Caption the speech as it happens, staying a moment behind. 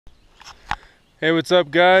Hey, what's up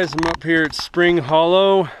guys? I'm up here at Spring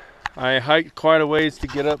Hollow. I hiked quite a ways to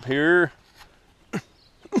get up here.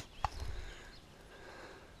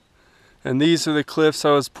 And these are the cliffs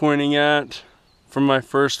I was pointing at from my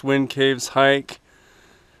first Wind Caves hike.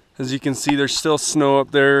 As you can see, there's still snow up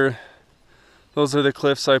there. Those are the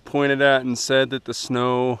cliffs I pointed at and said that the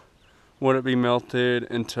snow wouldn't be melted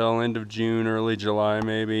until end of June, early July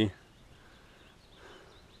maybe.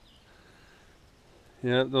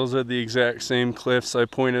 Yeah, those are the exact same cliffs I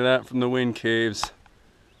pointed at from the Wind Caves.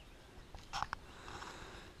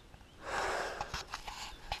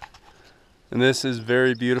 And this is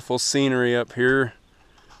very beautiful scenery up here.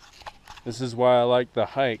 This is why I like the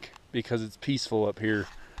hike, because it's peaceful up here.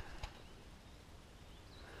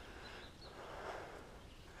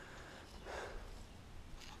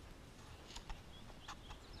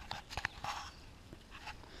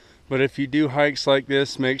 But if you do hikes like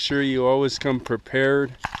this, make sure you always come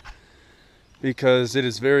prepared, because it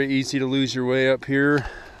is very easy to lose your way up here.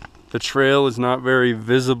 The trail is not very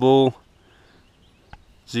visible.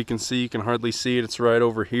 As you can see, you can hardly see it. It's right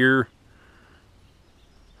over here.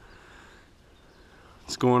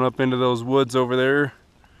 It's going up into those woods over there.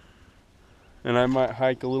 And I might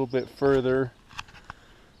hike a little bit further,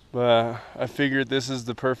 but I figured this is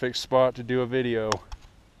the perfect spot to do a video.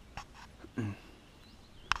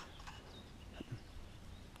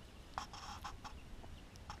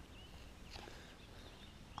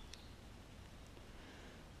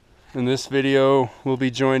 And this video will be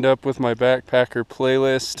joined up with my backpacker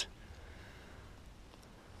playlist.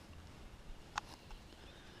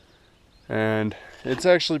 And it's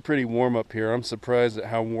actually pretty warm up here. I'm surprised at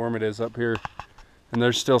how warm it is up here. And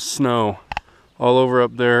there's still snow all over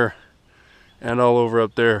up there and all over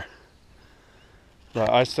up there. But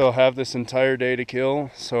I still have this entire day to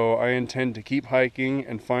kill, so I intend to keep hiking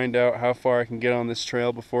and find out how far I can get on this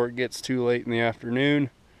trail before it gets too late in the afternoon.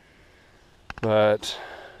 But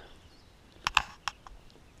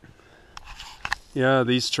yeah,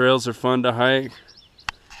 these trails are fun to hike.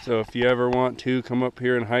 So if you ever want to come up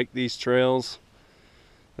here and hike these trails,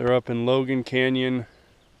 they're up in Logan Canyon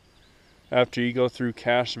after you go through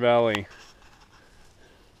Cache Valley.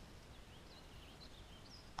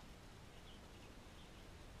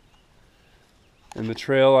 And the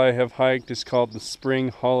trail I have hiked is called the Spring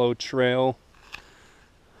Hollow Trail.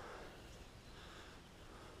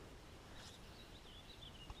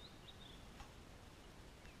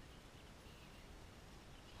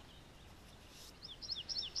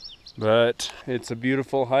 But it's a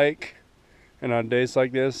beautiful hike, and on days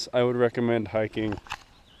like this I would recommend hiking.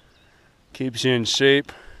 Keeps you in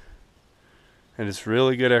shape, and it's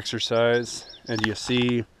really good exercise, and you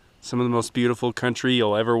see some of the most beautiful country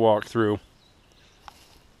you'll ever walk through.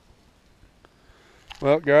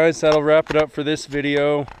 Well guys, that'll wrap it up for this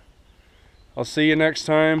video. I'll see you next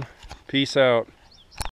time. Peace out.